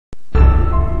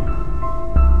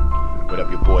What up,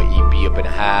 your boy EB up in the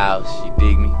house? You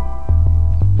dig me?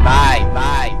 Light.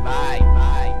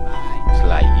 It's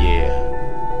like, yeah.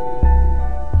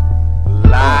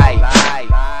 Light.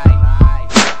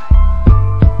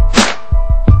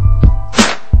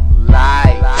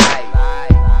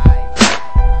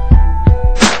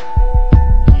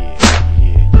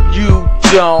 Yeah. You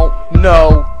don't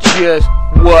know just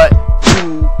what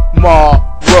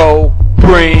tomorrow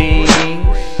brings.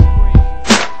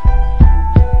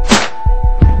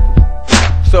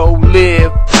 So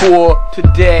live for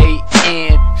today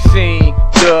and sing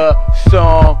the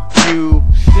song you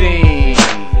sing.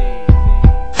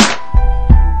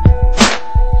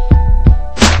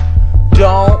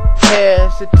 Don't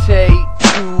hesitate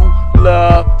to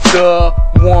love the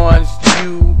ones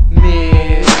you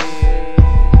miss.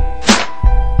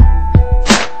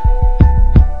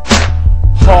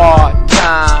 Hard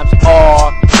times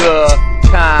are the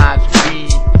times we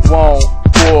won't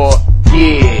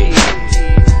forget.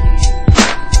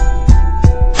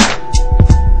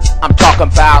 I'm talking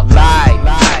about life.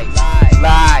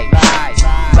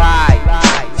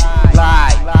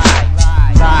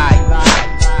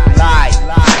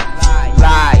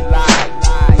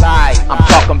 I'm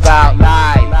talking about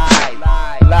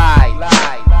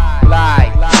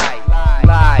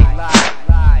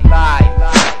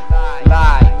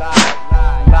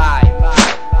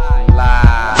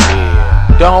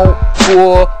Don't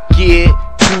forget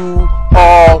to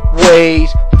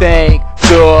always thank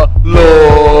the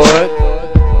Lord,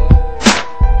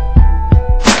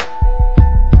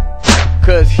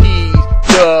 'cause He's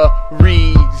the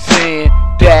reason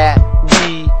that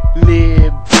we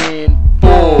live in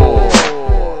for.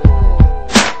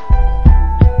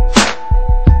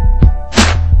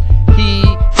 He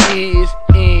is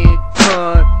in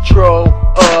control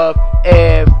of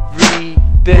everything.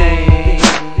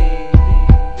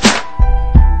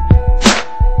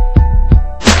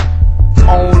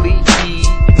 Only He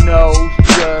knows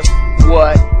just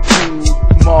what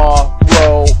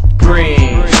tomorrow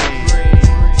brings.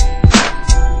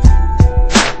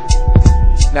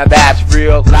 Now that's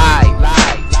real life.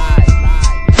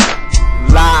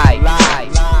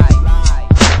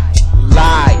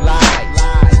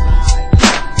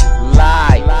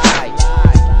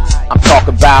 I'm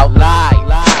talking about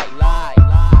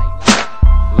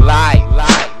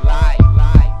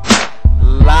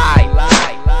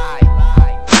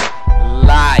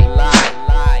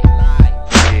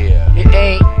It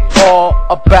ain't all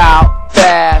about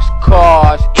fast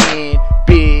cars and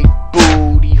big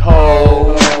booty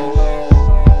hoes.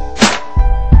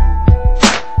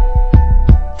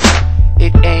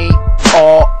 It ain't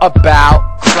all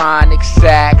about chronic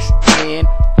sacks and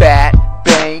fat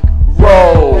bank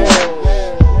rolls.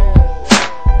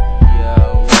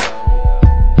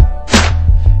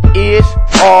 It's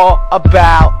all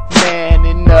about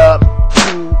manning up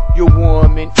to your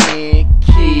woman and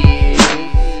kids.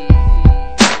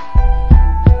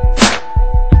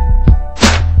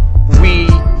 We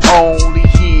only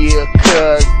here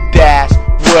 'cause that's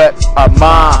what our mom